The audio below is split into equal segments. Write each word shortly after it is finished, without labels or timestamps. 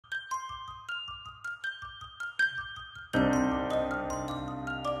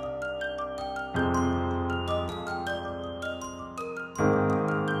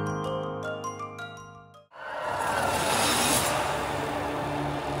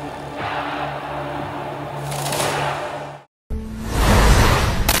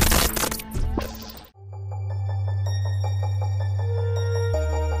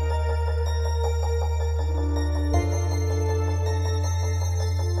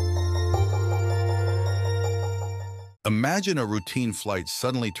Imagine a routine flight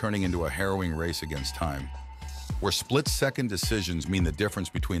suddenly turning into a harrowing race against time, where split-second decisions mean the difference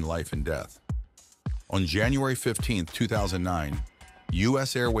between life and death. On January 15, 2009,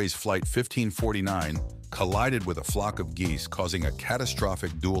 US Airways Flight 1549 collided with a flock of geese, causing a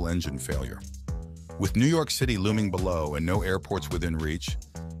catastrophic dual-engine failure. With New York City looming below and no airports within reach,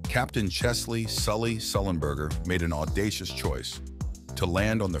 Captain Chesley Sullenberger made an audacious choice to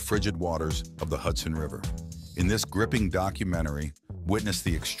land on the frigid waters of the Hudson River. In this gripping documentary, witness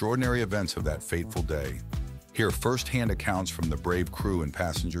the extraordinary events of that fateful day, hear first-hand accounts from the brave crew and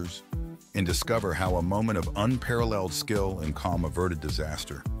passengers, and discover how a moment of unparalleled skill and calm averted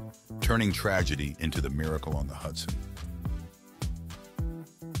disaster, turning tragedy into the miracle on the Hudson.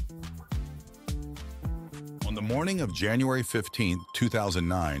 On the morning of January 15,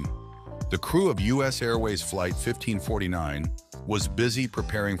 2009, the crew of US Airways Flight 1549 was busy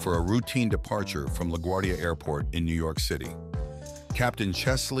preparing for a routine departure from LaGuardia Airport in New York City. Captain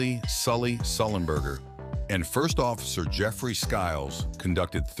Chesley Sullenberger and First Officer Jeffrey Skiles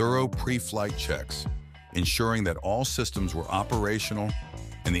conducted thorough pre-flight checks, ensuring that all systems were operational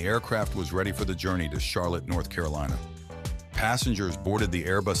and the aircraft was ready for the journey to Charlotte, North Carolina. Passengers boarded the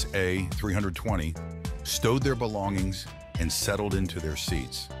Airbus A320, stowed their belongings, and settled into their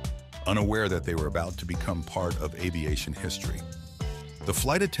seats, unaware that they were about to become part of aviation history. The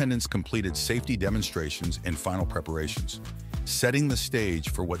flight attendants completed safety demonstrations and final preparations, setting the stage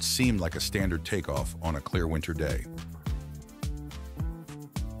for what seemed like a standard takeoff on a clear winter day.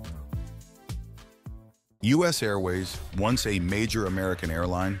 US Airways, once a major American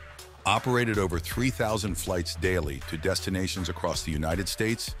airline, operated over 3,000 flights daily to destinations across the United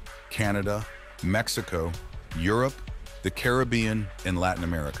States, Canada, Mexico, Europe, the Caribbean, and Latin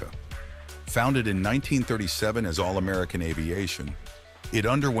America. Founded in 1937 as All-American Aviation, it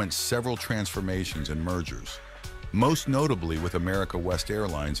underwent several transformations and mergers, most notably with America West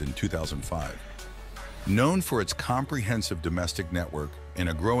Airlines in 2005. Known for its comprehensive domestic network and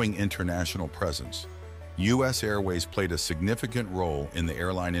a growing international presence, US Airways played a significant role in the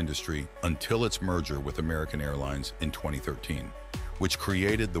airline industry until its merger with American Airlines in 2013, which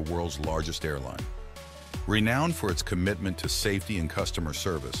created the world's largest airline. Renowned for its commitment to safety and customer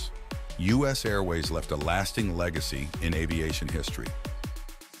service, US Airways left a lasting legacy in aviation history.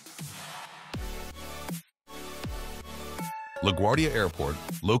 LaGuardia Airport,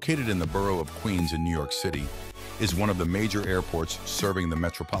 located in the borough of Queens in New York City, is one of the major airports serving the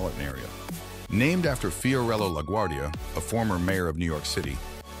metropolitan area. Named after Fiorello LaGuardia, a former mayor of New York City,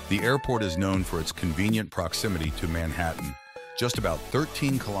 the airport is known for its convenient proximity to Manhattan, just about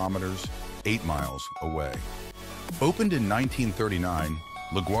 13 kilometers, 8 miles away. Opened in 1939,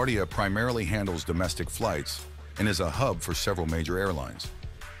 LaGuardia primarily handles domestic flights and is a hub for several major airlines.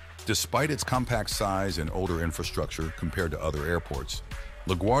 Despite its compact size and older infrastructure compared to other airports,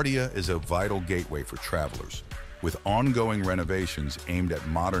 LaGuardia is a vital gateway for travelers, with ongoing renovations aimed at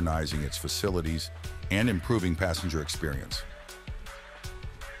modernizing its facilities and improving passenger experience.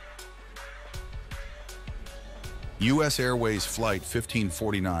 US Airways Flight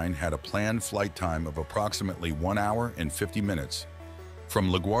 1549 had a planned flight time of approximately 1 hour and 50 minutes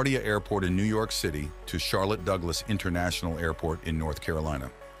from LaGuardia Airport in New York City to Charlotte Douglas International Airport in North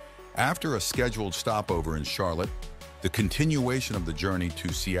Carolina. After a scheduled stopover in Charlotte, the continuation of the journey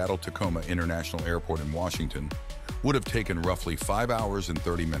to Seattle-Tacoma International Airport in Washington would have taken roughly 5 hours and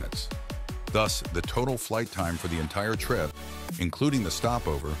 30 minutes. Thus, the total flight time for the entire trip, including the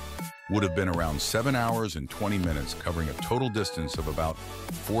stopover, would have been around 7 hours and 20 minutes, covering a total distance of about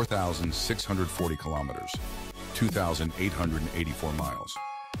 4,640 kilometers, 2,884 miles.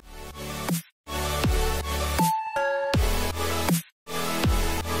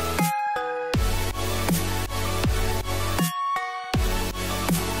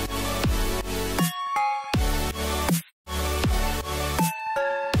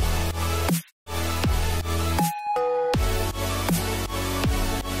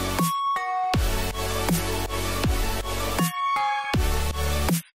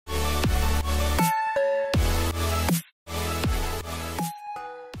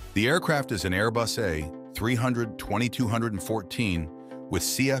 The aircraft is an Airbus A320-2214 with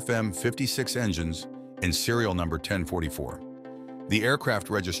CFM56 engines and serial number 1044. The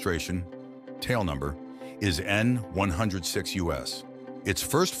aircraft registration, tail number, is N106US. Its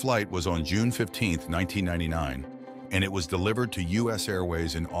first flight was on June 15, 1999, and it was delivered to US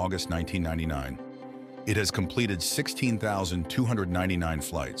Airways in August 1999. It has completed 16,299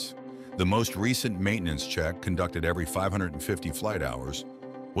 flights. The most recent maintenance check, conducted every 550 flight hours,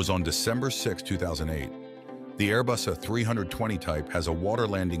 was on December 6, 2008. The Airbus A320 type has a water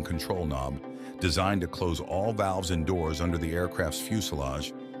landing control knob designed to close all valves and doors under the aircraft's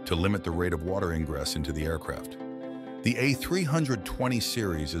fuselage to limit the rate of water ingress into the aircraft. The A320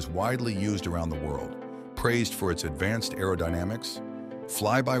 series is widely used around the world, praised for its advanced aerodynamics,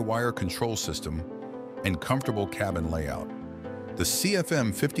 fly-by-wire control system, and comfortable cabin layout. The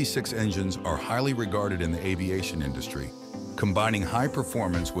CFM56 engines are highly regarded in the aviation industry, combining high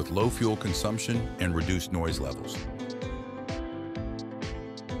performance with low fuel consumption and reduced noise levels.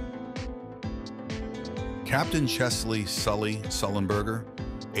 Captain Chesley Sully Sullenberger,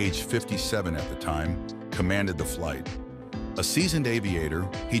 aged 57 at the time, commanded the flight. A seasoned aviator,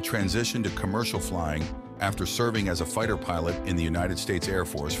 he transitioned to commercial flying after serving as a fighter pilot in the United States Air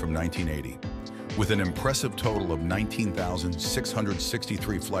Force from 1980. With an impressive total of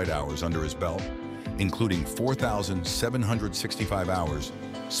 19,663 flight hours under his belt, including 4,765 hours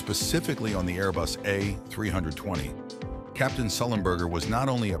specifically on the Airbus A320, Captain Sullenberger was not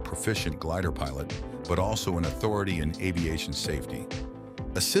only a proficient glider pilot, but also an authority in aviation safety.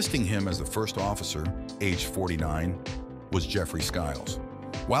 Assisting him as the first officer, age 49, was Jeffrey Skiles.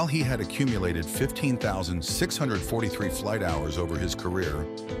 While he had accumulated 15,643 flight hours over his career,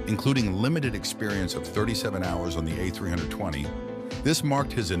 including limited experience of 37 hours on the A320, this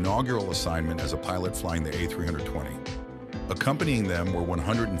marked his inaugural assignment as a pilot flying the A320. Accompanying them were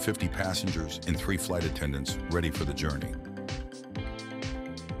 150 passengers and 3 flight attendants ready for the journey.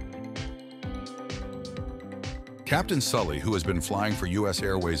 Captain Sully, who has been flying for US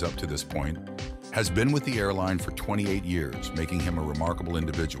Airways up to this point, has been with the airline for 28 years, making him a remarkable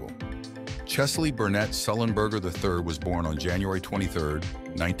individual. Chesley Burnett Sullenberger III was born on January 23,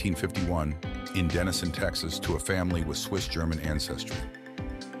 1951, in Denison, Texas, to a family with Swiss-German ancestry.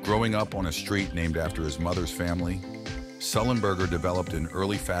 Growing up on a street named after his mother's family, Sullenberger developed an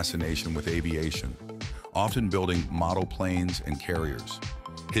early fascination with aviation, often building model planes and carriers.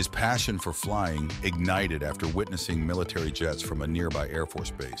 His passion for flying ignited after witnessing military jets from a nearby Air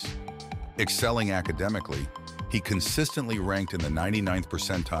Force base. Excelling academically, he consistently ranked in the 99th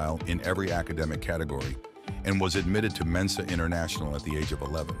percentile in every academic category and was admitted to Mensa International at the age of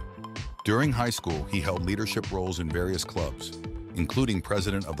 11. During high school, he held leadership roles in various clubs, including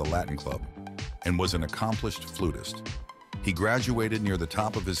president of the Latin Club, and was an accomplished flutist. He graduated near the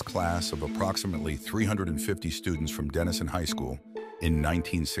top of his class of approximately 350 students from Denison High School in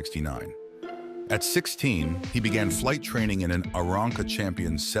 1969. At 16, he began flight training in an Aeronca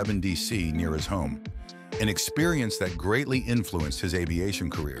Champion 7DC near his home, an experience that greatly influenced his aviation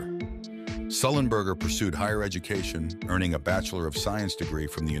career. Sullenberger pursued higher education, earning a Bachelor of Science degree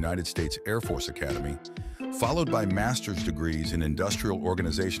from the United States Air Force Academy, followed by master's degrees in industrial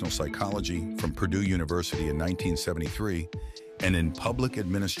organizational psychology from Purdue University in 1973 and in public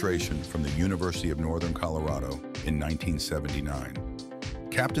administration from the University of Northern Colorado in 1979.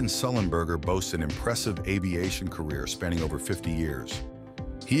 Captain Sullenberger boasts an impressive aviation career spanning over 50 years.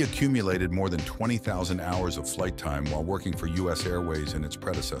 He accumulated more than 20,000 hours of flight time while working for US Airways and its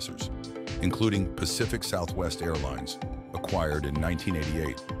predecessors, including Pacific Southwest Airlines, acquired in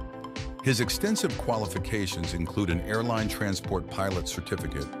 1988. His extensive qualifications include an airline transport pilot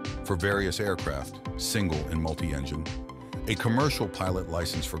certificate for various aircraft, single and multi-engine, a commercial pilot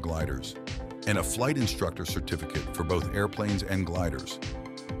license for gliders, and a flight instructor certificate for both airplanes and gliders,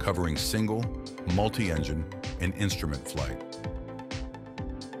 covering single, multi-engine, and instrument flight.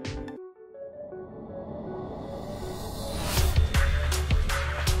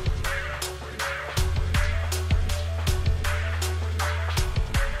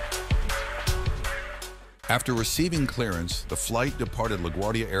 After receiving clearance, the flight departed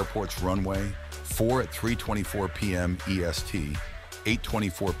LaGuardia Airport's runway 4 at 3:24 p.m. EST,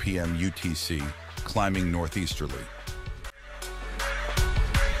 8:24 p.m. UTC, climbing northeasterly.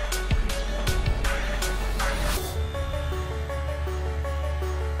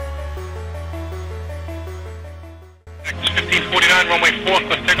 Runway 4,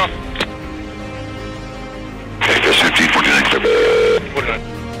 let's take off. Texas 1549, clear. 49.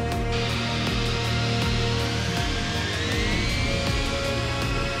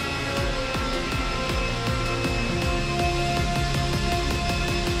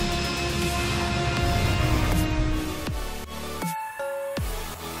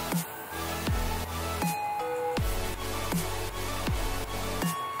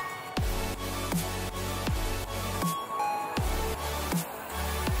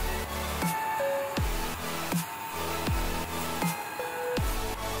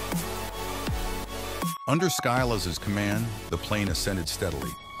 Under Skiles' command, the plane ascended steadily.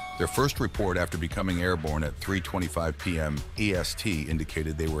 Their first report after becoming airborne at 3:25 p.m. EST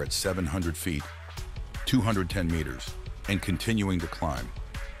indicated they were at 700 feet, 210 meters, and continuing to climb.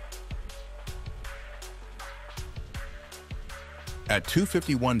 At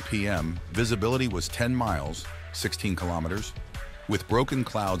 2:51 p.m., visibility was 10 miles, 16 kilometers, with broken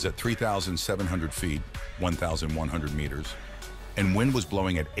clouds at 3,700 feet, 1,100 meters, and wind was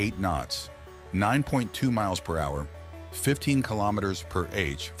blowing at 8 knots, 9.2 miles per hour, 15 kilometers per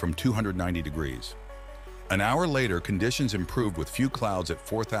h from 290 degrees. An hour later, conditions improved with few clouds at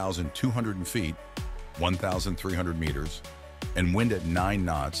 4,200 feet, 1,300 meters, and wind at 9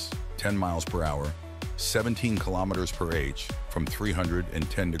 knots, 10 miles per hour, 17 kilometers per h from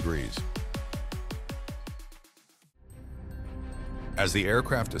 310 degrees. As the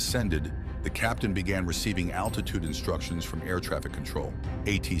aircraft ascended, the captain began receiving altitude instructions from Air Traffic Control,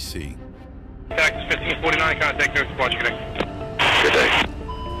 ATC. Cactus 1549, contact near departure today. Good day.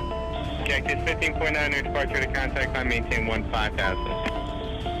 Cactus 1549, near departure to contact, I maintain 15,000.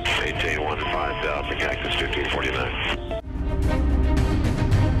 Maintain 15,000, Cactus 1549.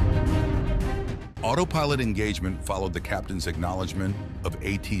 Autopilot engagement followed the captain's acknowledgement of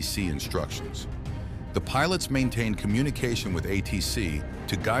ATC instructions. The pilots maintained communication with ATC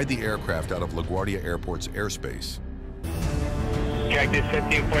to guide the aircraft out of LaGuardia Airport's airspace. Cactus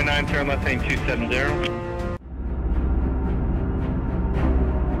 1549, turn left lane 270.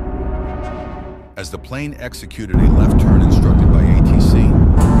 As the plane executed a left turn instructed by ATC,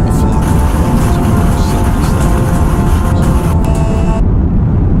 a flock of drones suddenly snapped.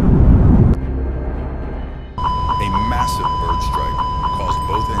 A massive bird strike caused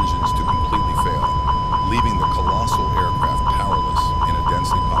both engines to completely fail, leaving the colossal aircraft powerless in a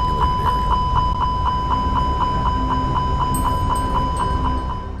densely populated area.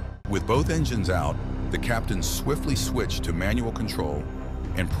 With both engines out, the captain swiftly switched to manual control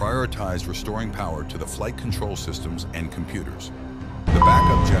and prioritized restoring power to the flight control systems and computers. The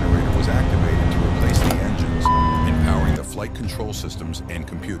backup generator was activated to replace the engines, empowering the flight control systems and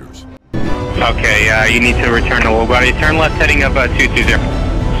computers. Okay, you need to return to LaGuardia. Turn left heading up 220.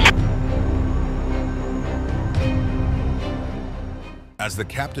 As the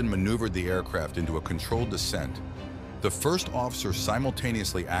captain maneuvered the aircraft into a controlled descent, the first officer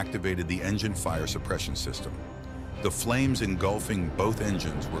simultaneously activated the engine fire suppression system. The flames engulfing both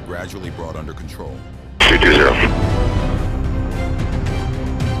engines were gradually brought under control. 220.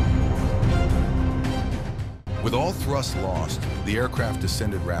 With all thrust lost, the aircraft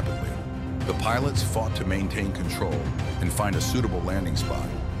descended rapidly. The pilots fought to maintain control and find a suitable landing spot.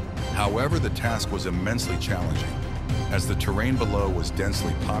 However, the task was immensely challenging, as the terrain below was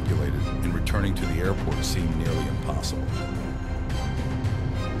densely populated and returning to the airport seemed nearly impossible.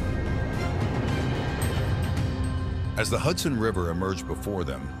 As the Hudson River emerged before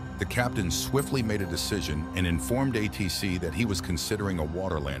them, the captain swiftly made a decision and informed ATC that he was considering a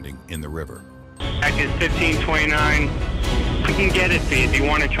water landing in the river. Cactus 1529, we can get it for you. Do you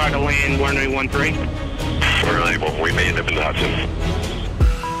want to try to land runway 13? We're unable. We may end up in the Hudson.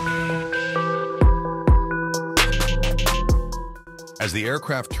 As the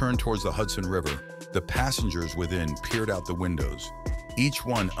aircraft turned towards the Hudson River, the passengers within peered out the windows, each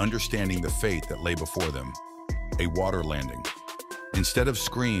one understanding the fate that lay before them. A water landing. Instead of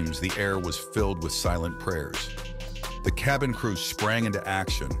screams, the air was filled with silent prayers. The cabin crew sprang into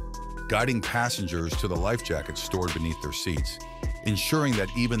action, guiding passengers to the life jackets stored beneath their seats, ensuring that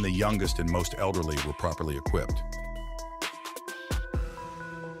even the youngest and most elderly were properly equipped.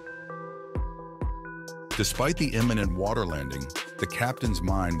 Despite the imminent water landing, the captain's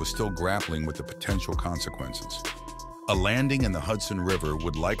mind was still grappling with the potential consequences. A landing in the Hudson River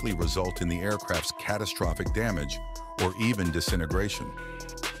would likely result in the aircraft's catastrophic damage or even disintegration.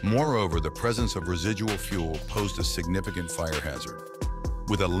 Moreover, the presence of residual fuel posed a significant fire hazard.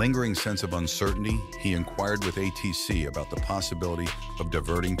 With a lingering sense of uncertainty, he inquired with ATC about the possibility of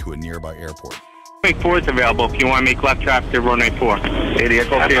diverting to a nearby airport. Runway 4 is available if you want to make left traffic to runway 4.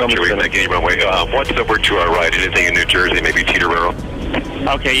 Idiot, okay, I'm sure we make any runway. What's over to our right? Anything in New Jersey, maybe Teterboro?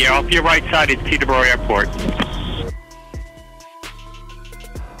 Okay, yeah, off your right side is Teterboro Airport.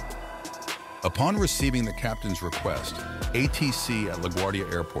 Upon receiving the captain's request, ATC at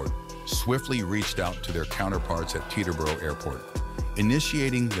LaGuardia Airport swiftly reached out to their counterparts at Teterboro Airport,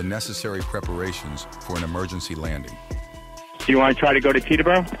 initiating the necessary preparations for an emergency landing. Do you want to try to go to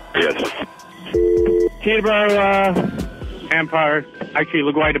Teterboro? Yes. Teterboro, Empire, actually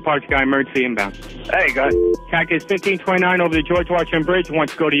LaGuardia departure guy, emergency inbound. Hey, guys. Cactus 1529 over the George Washington Bridge,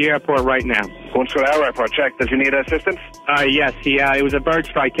 wants to go to the airport right now. Wants to go to our airport. Check. Does he need assistance? Yes, it was a bird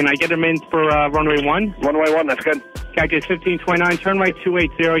strike. Can I get him in for runway 1? Runway 1, that's good. Cactus 1529, turn right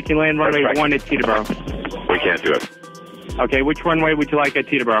 280, you can land runway 1 at Teterboro. We can't do it. Okay, which runway would you like at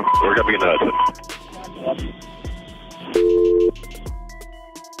Teterboro? We're going to be in the Hudson.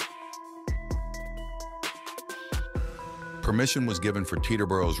 Permission was given for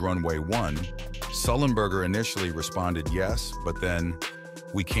Teterborough's runway 1. Sullenberger initially responded yes, but then,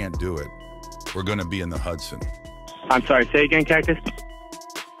 "We can't do it. We're going to be in the Hudson." I'm sorry, say again, Cactus?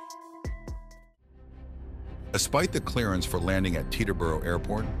 Despite the clearance for landing at Teterboro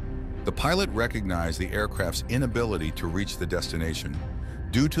Airport, the pilot recognized the aircraft's inability to reach the destination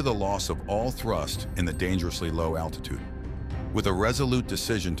due to the loss of all thrust in the dangerously low altitude. With a resolute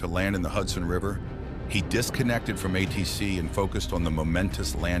decision to land in the Hudson River, he disconnected from ATC and focused on the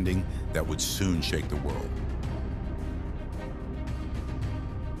momentous landing that would soon shake the world.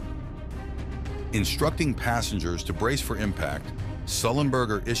 Instructing passengers to brace for impact,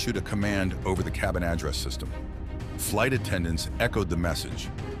 Sullenberger issued a command over the cabin address system. Flight attendants echoed the message,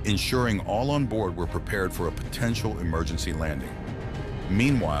 ensuring all on board were prepared for a potential emergency landing.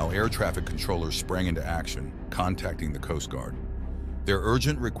 Meanwhile, air traffic controllers sprang into action, contacting the Coast Guard. Their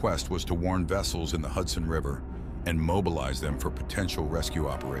urgent request was to warn vessels in the Hudson River and mobilize them for potential rescue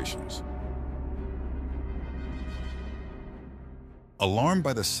operations. Alarmed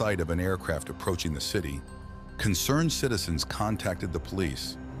by the sight of an aircraft approaching the city, concerned citizens contacted the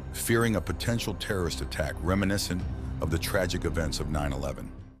police, fearing a potential terrorist attack reminiscent of the tragic events of 9/11.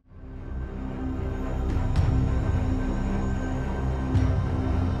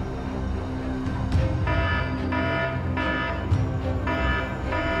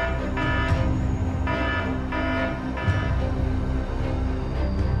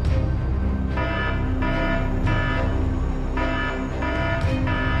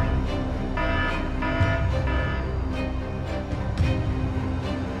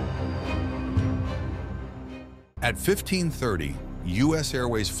 At 15:30, US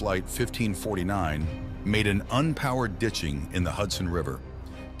Airways Flight 1549 made an unpowered ditching in the Hudson River,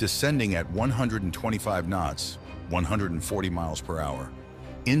 descending at 125 knots, 140 miles per hour,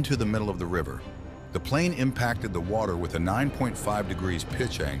 into the middle of the river. The plane impacted the water with a 9.5 degrees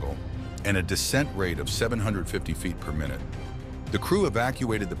pitch angle and a descent rate of 750 feet per minute. The crew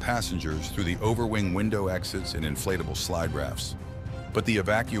evacuated the passengers through the overwing window exits and inflatable slide rafts. But the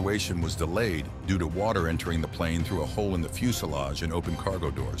evacuation was delayed due to water entering the plane through a hole in the fuselage and open cargo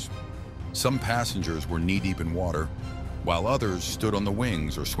doors. Some passengers were knee-deep in water, while others stood on the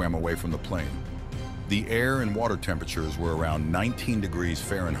wings or swam away from the plane. The air and water temperatures were around 19 degrees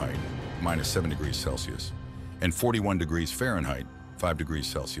Fahrenheit, -7 degrees Celsius, and 41 degrees Fahrenheit, 5 degrees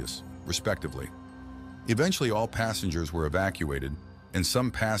Celsius, respectively. Eventually, all passengers were evacuated, and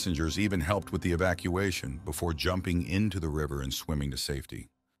some passengers even helped with the evacuation before jumping into the river and swimming to safety.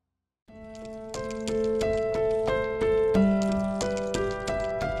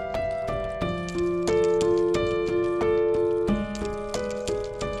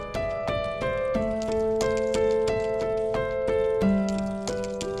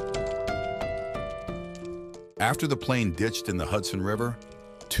 After the plane ditched in the Hudson River,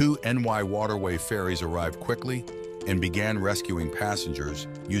 2 NY Waterway ferries arrived quickly and began rescuing passengers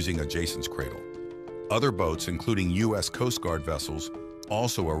using a Jason's cradle. Other boats, including US Coast Guard vessels,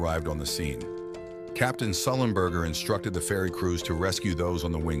 also arrived on the scene. Captain Sullenberger instructed the ferry crews to rescue those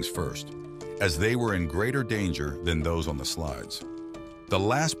on the wings first, as they were in greater danger than those on the slides. The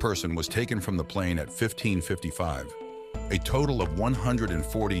last person was taken from the plane at 15:55. A total of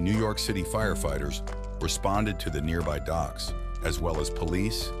 140 New York City firefighters responded to the nearby docks, as well as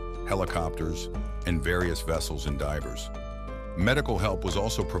police, helicopters, and various vessels and divers. Medical help was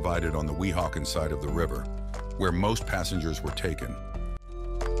also provided on the Weehawken side of the river, where most passengers were taken.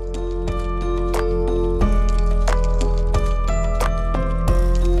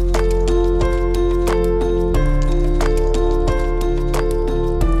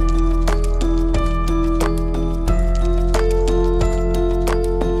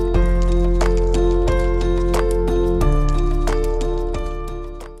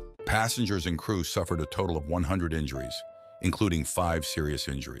 Passengers and crew suffered a total of 100 injuries, including 5 serious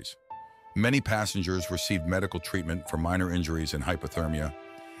injuries. Many passengers received medical treatment for minor injuries and hypothermia,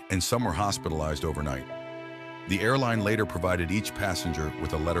 and some were hospitalized overnight. The airline later provided each passenger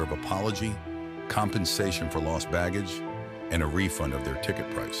with a letter of apology, compensation for lost baggage, and a refund of their ticket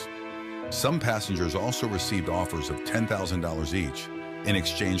price. Some passengers also received offers of $10,000 each in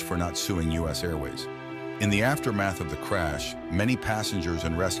exchange for not suing US Airways. In the aftermath of the crash, many passengers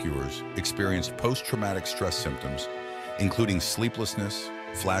and rescuers experienced post-traumatic stress symptoms, including sleeplessness,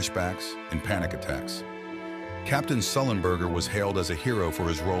 flashbacks, and panic attacks. Captain Sullenberger was hailed as a hero for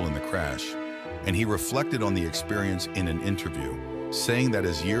his role in the crash, and he reflected on the experience in an interview, saying that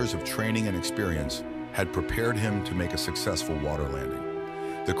his years of training and experience had prepared him to make a successful water landing.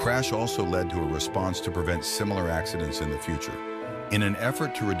 The crash also led to a response to prevent similar accidents in the future. In an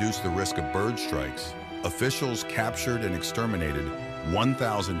effort to reduce the risk of bird strikes, officials captured and exterminated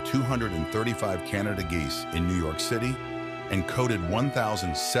 1,235 Canada geese in New York City and coated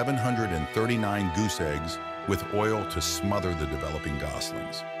 1,739 goose eggs with oil to smother the developing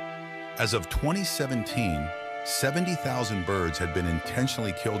goslings. As of 2017, 70,000 birds had been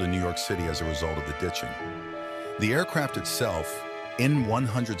intentionally killed in New York City as a result of the ditching. The aircraft itself,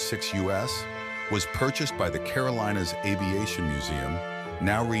 N-106 US, was purchased by the Carolinas Aviation Museum,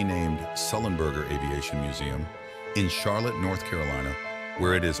 now renamed Sullenberger Aviation Museum, in Charlotte, North Carolina,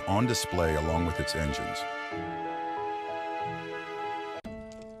 where it is on display along with its engines.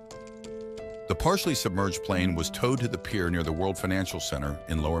 The partially submerged plane was towed to the pier near the World Financial Center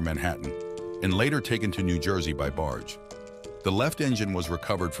in Lower Manhattan and later taken to New Jersey by barge. The left engine was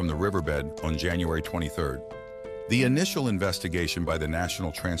recovered from the riverbed on January 23rd. The initial investigation by the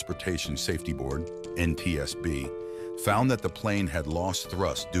National Transportation Safety Board, NTSB, found that the plane had lost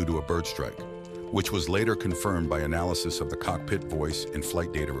thrust due to a bird strike, which was later confirmed by analysis of the cockpit voice and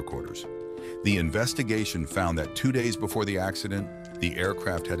flight data recorders. The investigation found that 2 days before the accident, the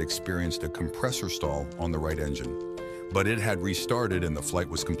aircraft had experienced a compressor stall on the right engine, but it had restarted and the flight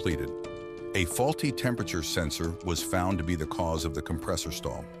was completed. A faulty temperature sensor was found to be the cause of the compressor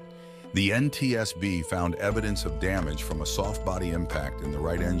stall. The NTSB found evidence of damage from a soft body impact in the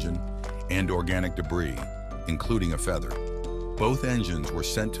right engine and organic debris, including a feather. Both engines were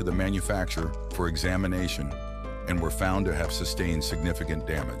sent to the manufacturer for examination and were found to have sustained significant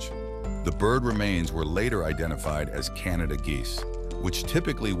damage. The bird remains were later identified as Canada geese, which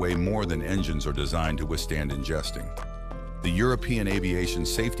typically weigh more than engines are designed to withstand ingesting. The European Aviation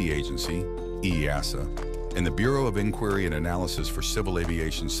Safety Agency, EASA, and the Bureau of Inquiry and Analysis for Civil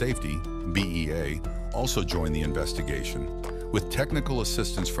Aviation Safety, BEA, also joined the investigation, with technical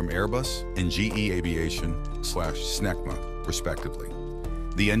assistance from Airbus and GE Aviation/SNECMA, respectively.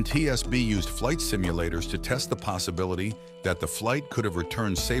 The NTSB used flight simulators to test the possibility that the flight could have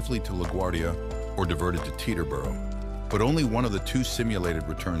returned safely to LaGuardia or diverted to Teterboro, but only one of the 2 simulated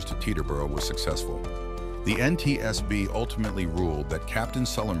returns to Teterboro was successful. The NTSB ultimately ruled that Captain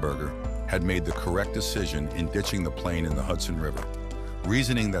Sullenberger had made the correct decision in ditching the plane in the Hudson River,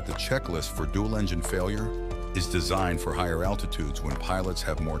 reasoning that the checklist for dual-engine failure is designed for higher altitudes when pilots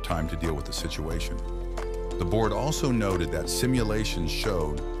have more time to deal with the situation. The board also noted that simulations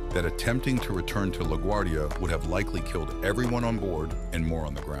showed that attempting to return to LaGuardia would have likely killed everyone on board and more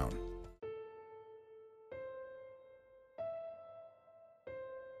on the ground.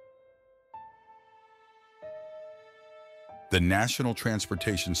 The National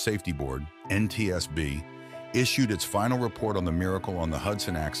Transportation Safety Board, NTSB, issued its final report on the Miracle on the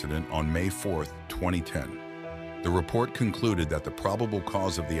Hudson accident on May 4, 2010. The report concluded that the probable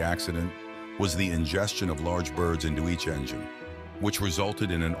cause of the accident was the ingestion of large birds into each engine, which resulted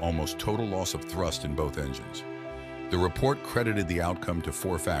in an almost total loss of thrust in both engines. The report credited the outcome to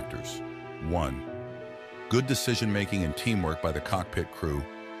 4 factors. 1. Good decision-making and teamwork by the cockpit crew,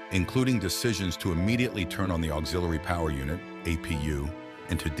 including decisions to immediately turn on the Auxiliary Power Unit, APU,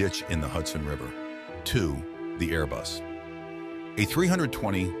 and to ditch in the Hudson River. 2. The Airbus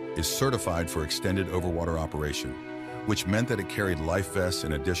A320 is certified for extended overwater operation, which meant that it carried life vests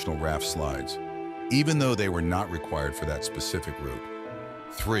and additional raft slides, even though they were not required for that specific route.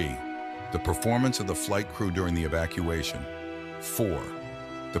 3. The performance of the flight crew during the evacuation. 4.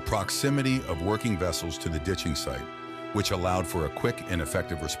 The proximity of working vessels to the ditching site, which allowed for a quick and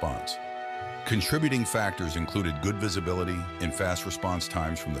effective response. Contributing factors included good visibility and fast response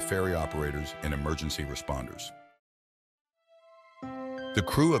times from the ferry operators and emergency responders. The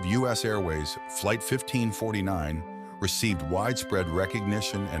crew of US Airways Flight 1549 received widespread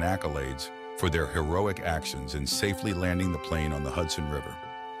recognition and accolades for their heroic actions in safely landing the plane on the Hudson River.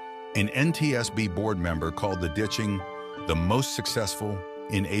 An NTSB board member called the ditching the most successful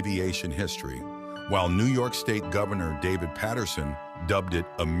in aviation history, while New York State Governor David Paterson dubbed it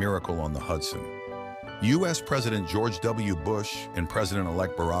a miracle on the Hudson. U.S. President George W. Bush and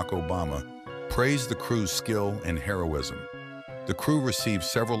President-elect Barack Obama praised the crew's skill and heroism. The crew received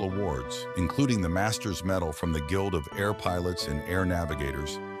several awards, including the Master's Medal from the Guild of Air Pilots and Air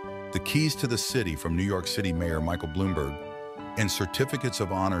Navigators, the Keys to the City from New York City Mayor Michael Bloomberg, and certificates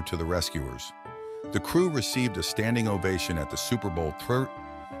of honor to the rescuers. The crew received a standing ovation at the Super Bowl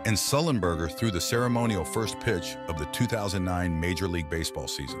and Sullenberger threw the ceremonial first pitch of the 2009 Major League Baseball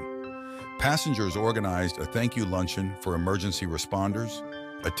season. Passengers organized a thank you luncheon for emergency responders,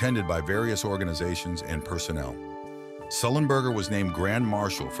 attended by various organizations and personnel. Sullenberger was named Grand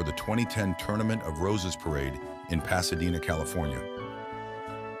Marshal for the 2010 Tournament of Roses Parade in Pasadena, California.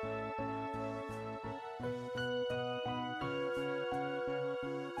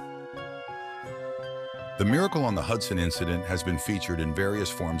 The Miracle on the Hudson incident has been featured in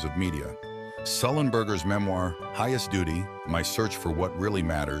various forms of media. Sullenberger's memoir, Highest Duty, My Search for What Really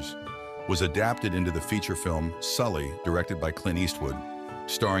Matters, was adapted into the feature film Sully, directed by Clint Eastwood,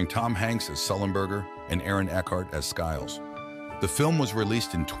 starring Tom Hanks as Sullenberger and Aaron Eckhart as Skiles. The film was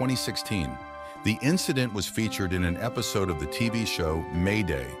released in 2016. The incident was featured in an episode of the TV show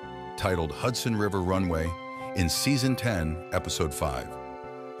Mayday, titled Hudson River Runway, in Season 10, Episode 5.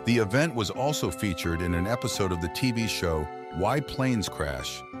 The event was also featured in an episode of the TV show Why Planes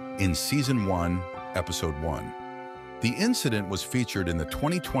Crash, in Season 1, Episode 1. The incident was featured in the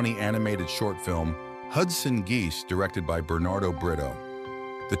 2020 animated short film Hudson Geese, directed by Bernardo Brito.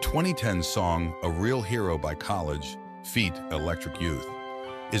 The 2010 song A Real Hero by College, feat. Electric Youth,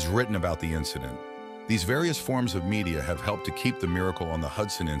 is written about the incident. These various forms of media have helped to keep the Miracle on the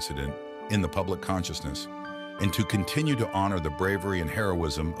Hudson incident in the public consciousness and to continue to honor the bravery and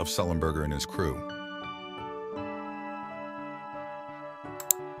heroism of Sullenberger and his crew.